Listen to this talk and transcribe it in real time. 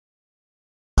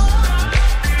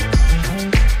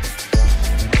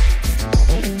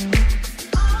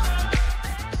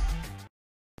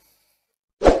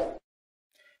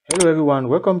Hello everyone,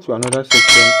 welcome to another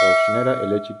section of Schneider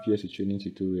Electric PLC training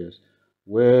tutorials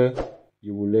where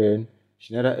you will learn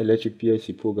Schneider Electric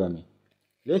PLC programming.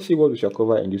 Let's see what we shall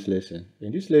cover in this lesson.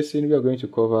 In this lesson, we are going to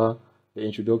cover the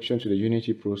introduction to the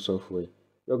Unity Pro software.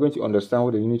 We are going to understand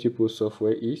what the Unity Pro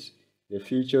software is, the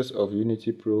features of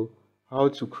Unity Pro, how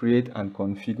to create and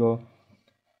configure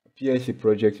PLC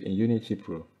projects in Unity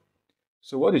Pro.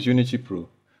 So what is Unity Pro?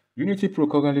 Unity Pro,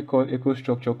 commonly called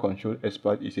EcoStructure Control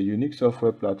Expert, is a unique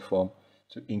software platform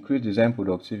to increase design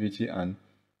productivity and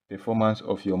performance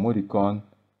of your Modicon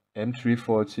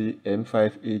M340,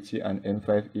 M580 and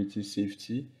M580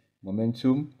 safety,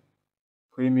 momentum,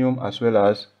 premium as well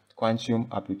as quantum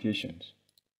applications.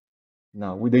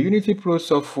 Now, with the Unity Pro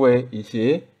software, it's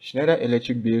a Schneider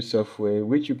Electric based software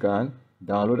which you can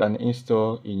download and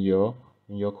install in your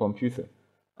computer.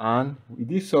 And with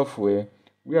this software,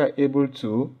 we are able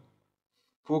to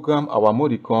program our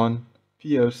Modicon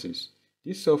PLCs.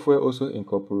 This software also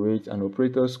incorporates an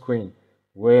operator screen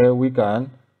where we can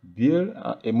build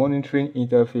a monitoring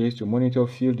interface to monitor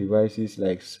field devices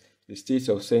like the states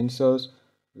of sensors,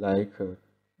 like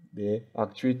the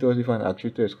actuators, if an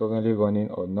actuator is currently running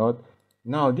or not.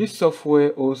 Now, this software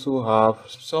also have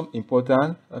some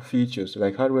important features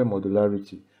like hardware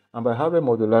modularity. And by hardware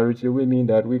modularity, we mean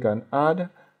that we can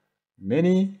add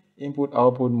many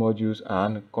input-output modules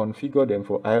and configure them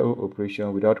for I/O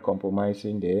operation without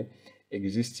compromising the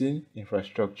existing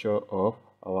infrastructure of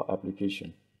our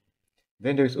application.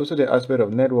 Then there is also the aspect of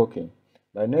networking.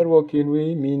 By networking,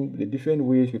 we mean the different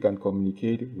ways we can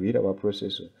communicate with our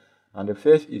processor. And the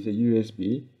first is a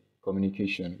USB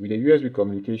communication. With the USB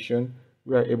communication,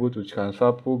 we are able to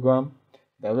transfer program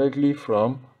directly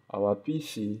from our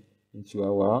PC into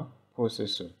our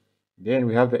processor. Then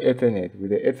we have the Ethernet. With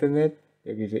the Ethernet,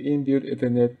 there is an inbuilt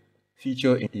Ethernet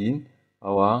feature in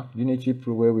our Unity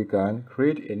Pro where we can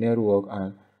create a network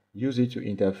and use it to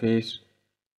interface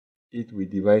it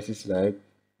with devices like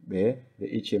the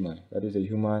HMI, that is the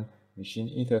human machine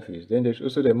interface. Then there's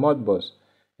also the Modbus.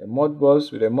 The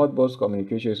Modbus, with the Modbus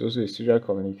communication, is also a serial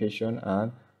communication,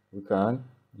 and we can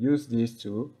use this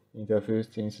to interface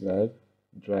things like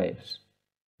drives.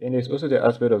 Then there's also the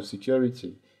aspect of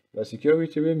security. By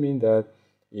security, we mean that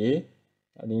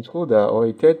an intruder or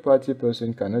a third-party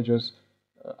person cannot just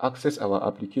access our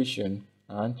application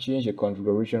and change the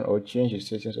configuration or change the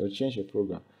settings or change the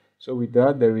program. So with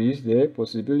that, there is the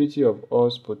possibility of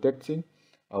us protecting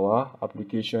our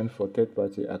application for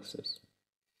third-party access.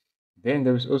 Then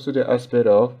there is also the aspect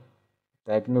of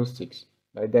diagnostics.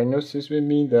 By diagnostics, we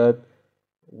mean that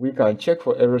we can check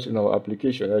for errors in our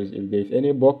application. That is, if there is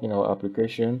any bug in our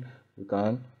application, we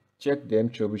can check them,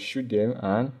 troubleshoot them,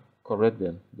 and correct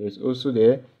them. There's also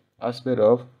the aspect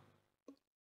of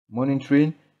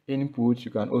monitoring inputs.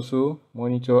 You can also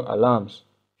monitor alarms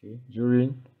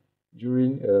during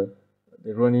the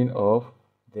running of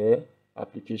the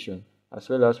application, as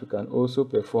well as we can also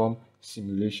perform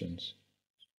simulations.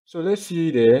 So let's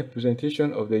see the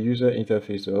presentation of the user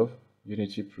interface of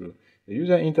Unity Pro. The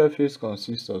user interface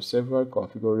consists of several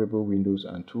configurable windows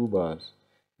and toolbars.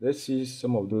 Let's see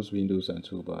some of those windows and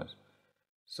toolbars.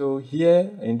 So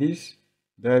here in this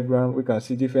diagram, we can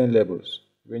see different levels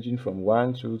ranging from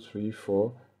 1, 2, 3,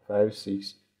 4, 5,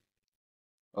 6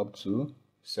 up to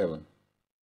 7.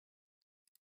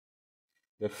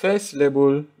 The first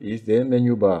level is the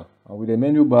menu bar, and with the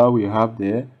menu bar we have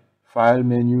the file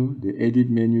menu, the edit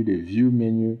menu, the view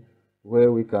menu,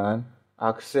 where we can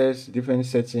access different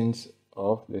settings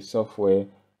of the software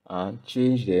and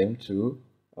change them to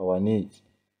our needs.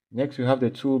 Next, we have the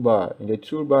toolbar. In the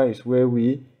toolbar is where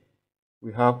we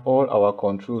have all our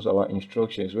controls, our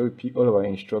instructions, where we pick all our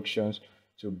instructions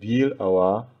to build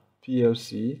our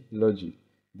PLC logic.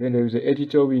 Then there is the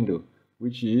editor window,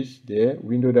 which is the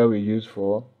window that we use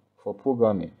for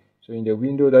programming. So in the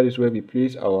window, that is where we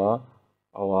place our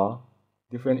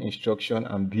different instructions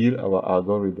and build our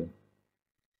algorithm.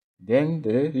 Then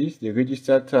there is the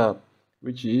register tab,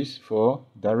 which is for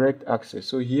direct access.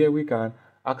 So here we can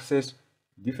access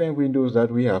different windows that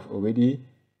we have already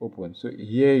opened. So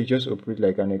here you just operate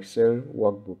like an Excel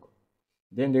workbook.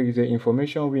 Then there is the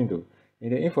information window.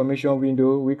 In the information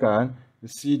window, we can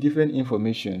see different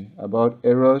information about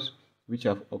errors which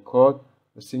have occurred,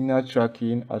 the signal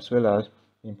tracking, as well as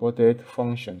imported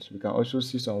functions. We can also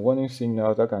see some warning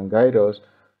signals that can guide us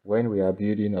when we are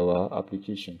building our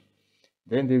application.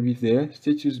 Then there is the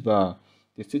status bar.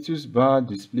 The status bar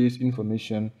displays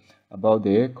information about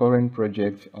the current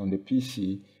project on the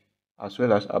PC, as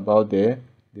well as about the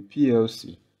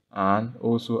PLC, and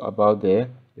also about the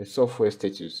software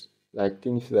status, like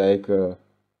things like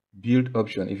build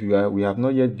option. If we have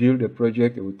not yet built a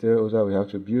project, it will tell us that we have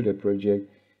to build a project.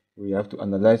 We have to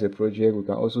analyze the project. We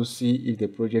can also see if the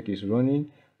project is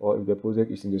running or if the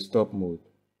project is in the stop mode.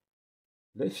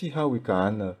 Let's see how we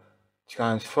can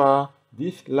transfer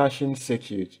this latching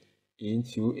circuit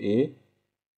into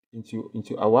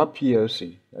our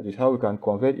PLC. That is how we can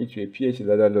convert it to a PLC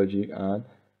ladder logic and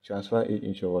transfer it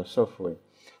into our software.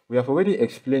 We have already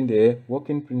explained the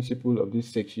working principle of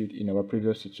this circuit in our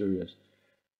previous tutorials,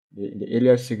 in the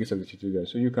earlier series of the tutorial.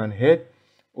 So you can head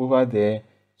over there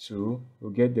to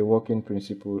get the working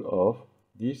principle of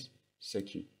this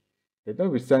circuit. But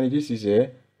notwithstanding, this is a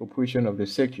operation of the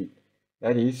circuit.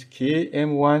 That is,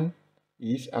 KM1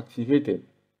 is activated.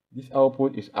 This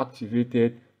output is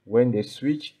activated when the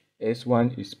switch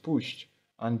S1 is pushed.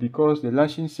 And because the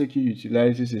latching circuit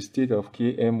utilizes a state of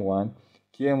KM1,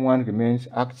 KM1 remains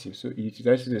active. So it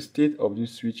utilizes the state of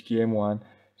this switch KM1.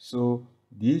 So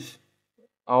this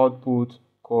output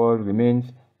coil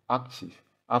remains active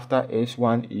after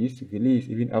S1 is released,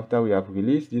 even after we have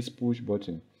released this push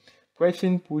button.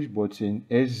 Pressing push button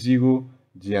S0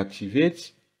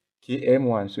 deactivates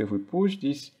KM1. So if we push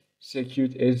this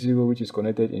circuit S0, which is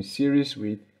connected in series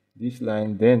with this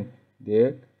line, then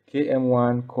the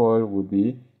KM1 coil will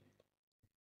be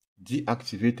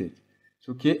deactivated.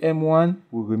 So KM1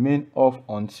 will remain off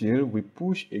until we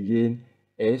push again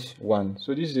S1.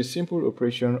 So this is a simple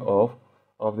operation of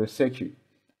the circuit.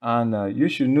 And you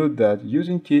should note that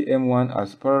using KM1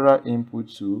 as parallel input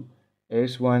to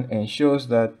S1 ensures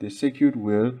that the circuit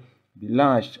will be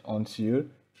latched until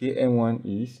KM1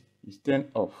 is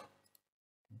turned off.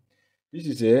 This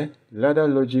is a ladder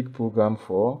logic program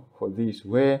for this,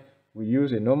 where we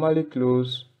use a normally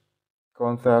closed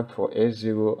contact for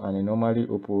S0 and a normally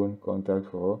open contact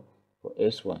for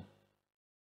S1.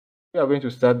 We are going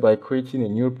to start by creating a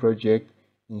new project,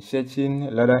 inserting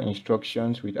ladder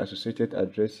instructions with associated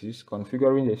addresses,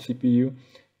 configuring the CPU,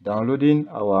 downloading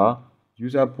our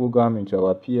user program into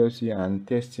our PLC, and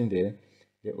testing the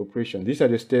operation. These are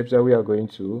the steps that we are going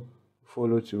to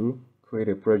follow to create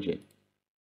a project.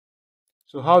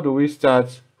 So how do we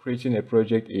start creating a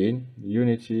project in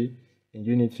Unity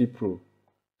Pro?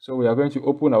 So we are going to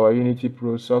open our Unity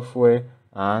Pro software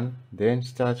and then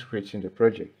start creating the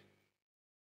project.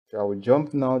 So I will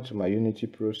jump now to my Unity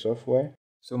Pro software.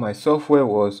 So my software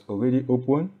was already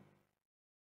open.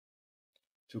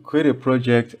 To create a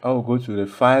project, I will go to the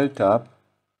File tab,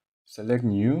 select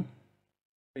New.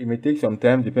 It may take some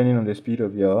time depending on the speed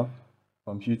of your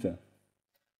computer.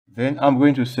 Then I'm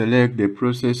going to select the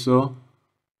processor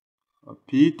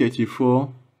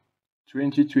P34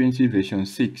 2020 version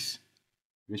 6,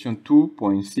 version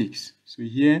 2.6. So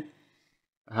here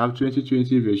I have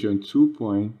 2020 version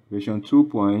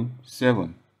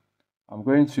 2.7. I'm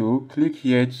going to click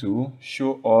here to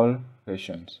show all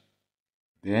versions.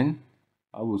 Then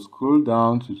I will scroll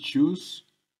down to choose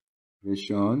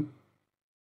version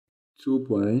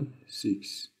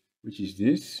 2.6, which is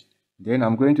this. Then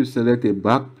I'm going to select a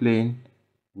backplane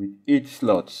with 8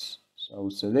 slots. So I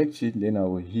will select it, then I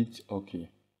will hit OK.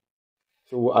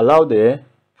 So we'll allow the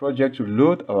project to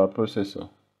load our processor.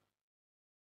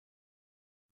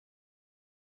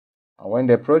 And when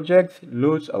the project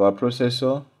loads our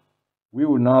processor, we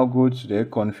will now go to the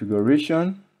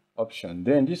configuration option.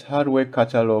 Then this hardware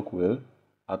catalog will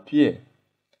appear.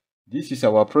 This is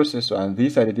our processor and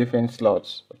these are the different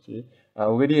slots. Okay, I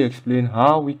already explained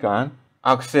how we can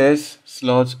access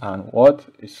slots and what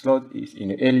a slot is in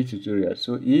the early tutorial.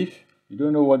 So if you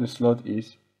don't know what the slot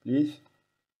is, please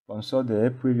consult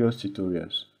the previous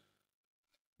tutorials.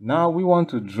 Now we want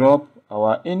to drop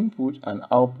our input and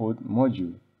output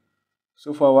module.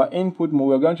 So for our input,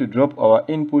 we're going to drop our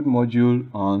input module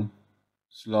on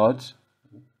slot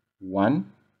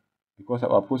 1 because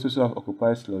our processor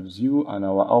occupies slot 0, and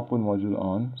our output module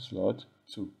on slot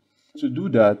 2. To do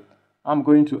that, I'm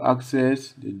going to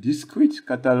access the discrete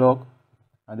catalog,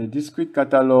 and the discrete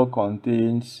catalog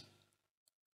contains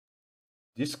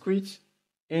discrete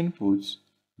inputs.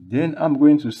 Then I'm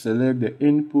going to select the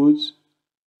input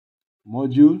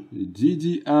module, the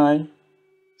DDI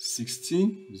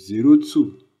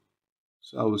 1602.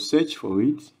 So I will search for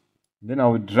it, then I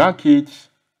will drag it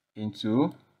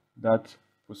into that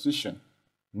position.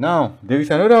 Now there is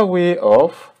another way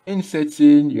of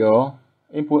inserting your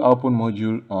input output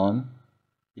module on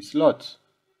a slot.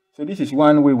 So this is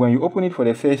one way. When you open it for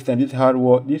the first time, this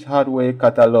hardware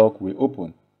catalog will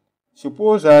open.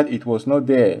 Suppose that it was not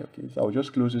there. Okay, so I'll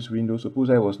just close this window. Suppose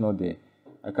that it was not there.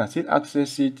 I can still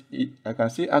access it. I can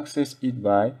still access it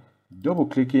by double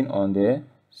clicking on the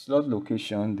slot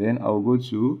location. Then I'll go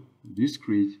to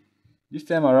discrete. This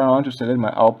time around, I want to select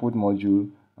my output module,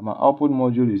 and my output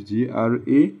module is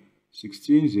DRA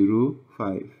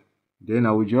 1605. Then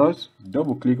I will just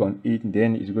double click on it,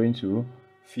 then it's going to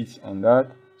fit on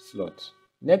that slot.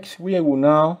 Next, we will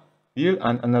now build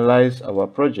and analyze our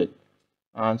project.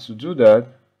 And to do that,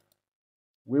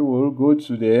 we will go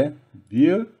to the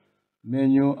build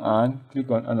menu and click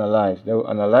on analyze. That will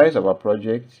analyze our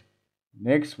project.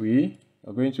 Next, we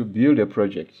are going to build a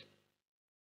project.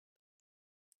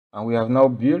 And we have now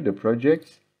built the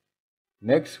project.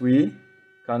 Next, we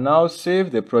can now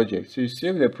save the project. So you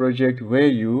save the project where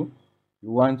you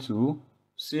want to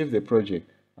save the project.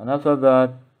 And after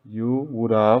that, you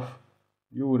would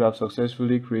have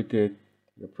successfully created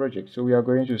the project. So we are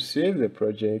going to save the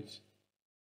project.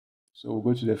 So we'll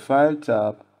go to the File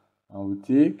tab and we'll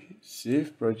take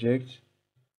Save Project.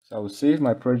 So I will save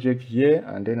my project here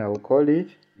and then I will call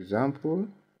it Example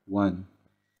 1.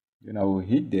 Then I will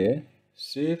hit the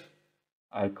Save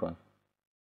icon.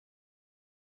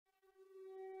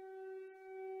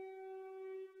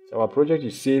 So our project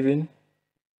is saving.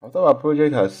 After our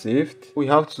project has saved, we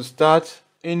have to start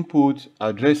input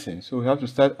addressing. So we have to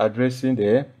start addressing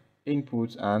the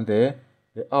inputs and the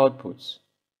outputs.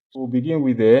 So we'll begin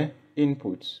with the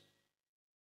inputs.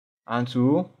 And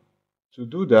to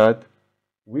do that,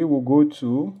 we will go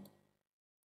to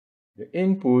the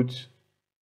input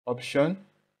option.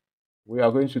 We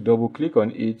are going to double click on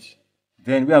it.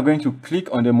 Then we are going to click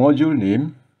on the module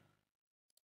name,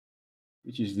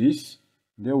 which is this.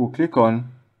 Then we'll click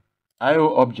on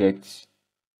IO objects.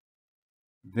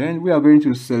 Then we are going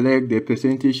to select the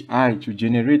 %I to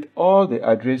generate all the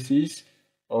addresses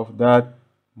of that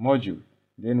module.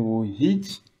 Then we'll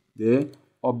hit the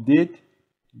update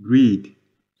grid.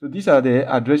 So these are the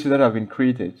addresses that have been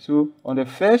created. So on the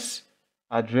first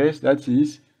address, that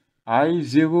is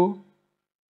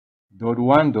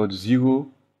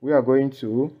I0.1.0, we are going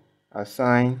to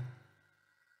assign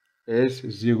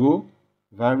S0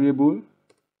 variable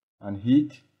and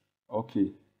hit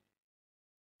OK.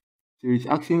 So it's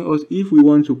asking us if we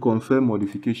want to confirm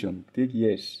modification. Take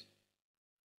yes.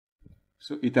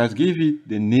 So it has given it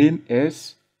the name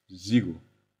S0.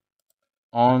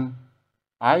 On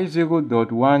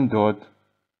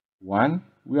I0.1.1,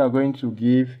 we are going to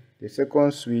give the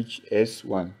second switch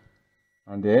S1.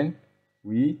 And then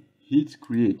we hit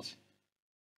create.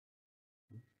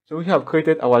 So we have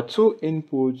created our two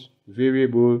input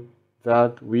variables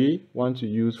that we want to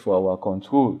use for our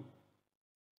control.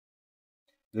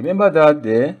 Remember that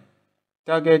the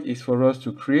target is for us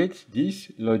to create this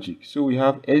logic. So we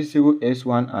have S0,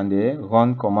 S1 and the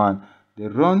run command. The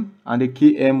run and the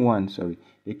KM1, sorry.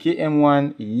 The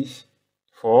KM1 is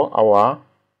for our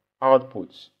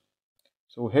outputs.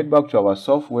 So head back to our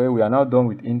software. We are now done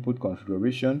with input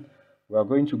configuration. We are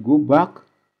going to go back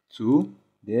to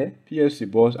the PLC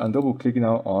bus and double click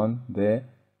now on the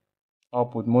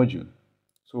output module.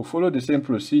 So follow the same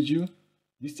procedure.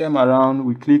 This time around,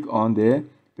 we click on the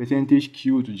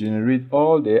 %Q to generate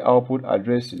all the output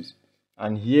addresses.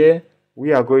 And here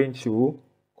we are going to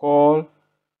call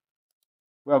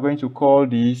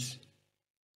this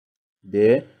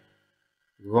the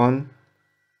run.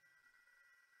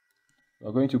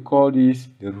 We're going to call this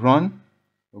the run.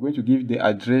 We're going to give the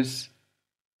address,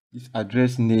 this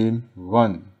address name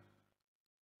run.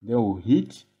 Then we'll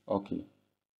hit OK.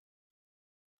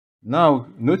 Now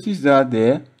notice that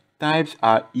the types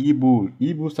are eBool.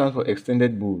 eBool stands for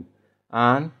extended bool.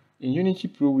 And in Unity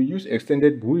Pro, we use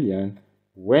extended boolean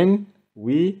when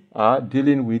we are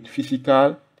dealing with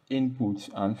physical inputs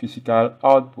and physical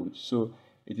outputs. So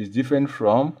it is different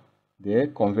from the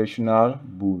conventional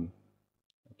bool.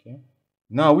 Okay.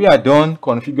 Now we are done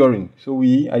configuring. So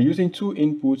we are using two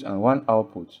inputs and one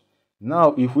output.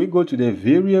 Now if we go to the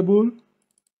variable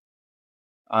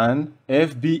and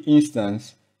FB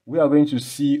instance, we are going to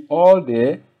see all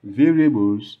the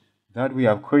variables that we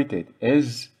have created,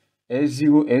 S0,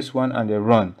 S1 and the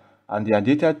run, and their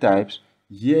data types.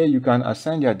 Here you can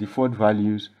assign their default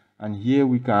values, and here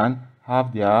we can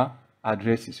have their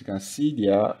addresses. You can see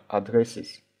their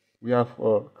addresses. We have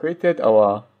created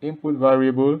our input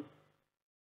variable,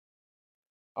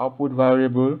 output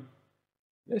variable.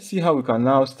 Let's see how we can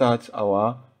now start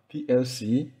our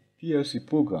PLC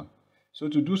program. So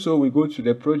to do so, we go to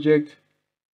the project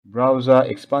browser,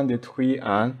 expand the tree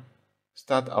and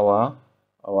start our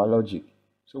logic.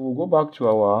 So we'll go back to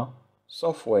our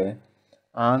software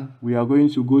and we are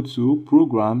going to go to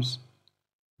programs,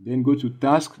 then go to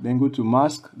task, then go to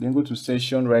mask, then go to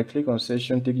session, right click on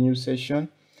session, take new session.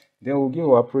 Then we'll give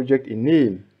our project a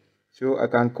name. So I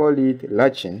can call it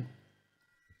latching.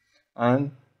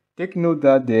 And take note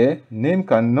that the name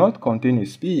cannot contain a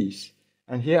space.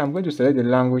 And here I'm going to select the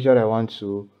language that I want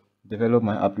to develop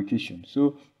my application.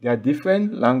 So there are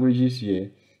different languages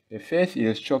here. The first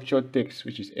is structured text,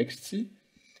 which is XT.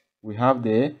 We have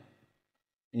the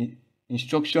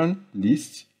instruction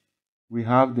list. We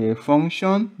have the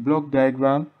function block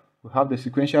diagram. We have the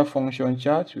sequential function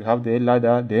chart. We have the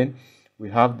ladder. Then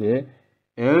we have the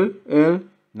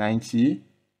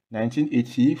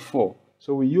LL1984.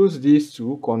 So we use this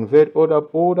to convert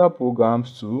older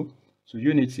programs to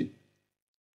Unity.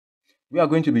 We are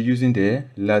going to be using the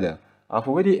ladder. I've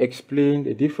already explained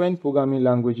the different programming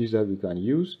languages that we can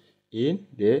use in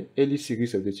the early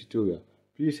series of the tutorial.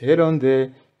 Please head on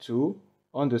there to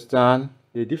understand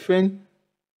the different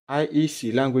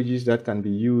IEC languages that can be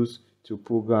used to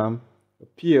program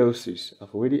PLCs.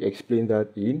 I've already explained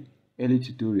that in early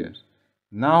tutorials.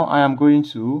 Now I am going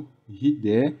to hit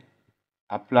the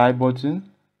apply button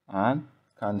and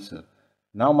cancel.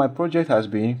 Now my project has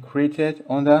been created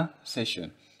under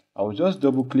session. I will just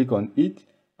double click on it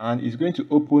and it's going to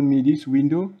open me this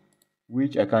window,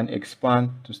 which I can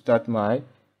expand to start my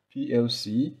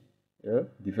PLC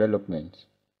development.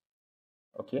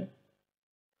 Okay,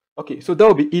 so that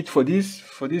will be it for this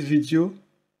video,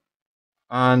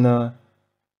 and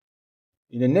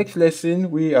in the next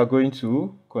lesson we are going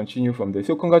to continue from there.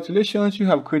 So congratulations, you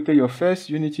have created your first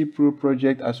Unity Pro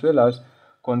project as well as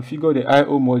configure the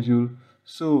IO module.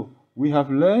 So we have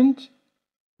learned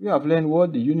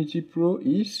what the Unity Pro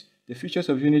is, the features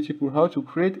of Unity Pro, how to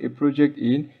create a project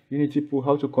in Unity Pro,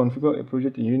 how to configure a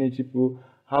project in Unity Pro,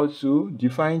 how to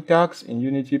define tags in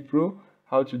Unity Pro,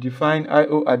 how to define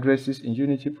IO addresses in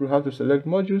Unity Pro, how to select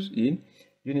modules in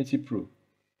Unity Pro.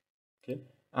 Okay,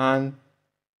 and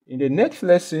in the next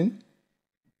lesson,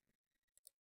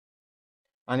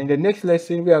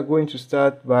 we are going to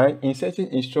start by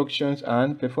inserting instructions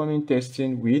and performing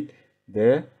testing with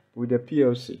the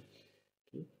PLC.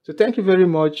 Okay. So thank you very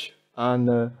much,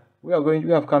 and we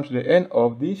have come to the end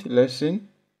of this lesson.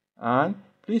 And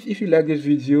please, if you like this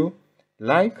video,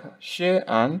 like, share,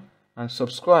 and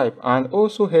subscribe, and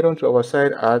also head on to our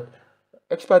site at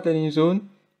Expert Learning Zone,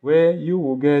 where you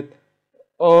will get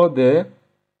all the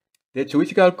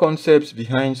theoretical concepts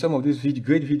behind some of these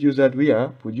great videos that we are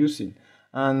producing.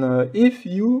 And if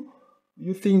you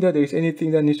think that there is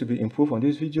anything that needs to be improved on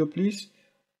this video, please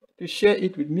share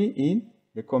it with me in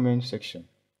the comment section.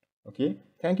 Okay,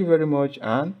 thank you very much,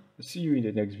 and see you in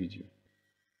the next video.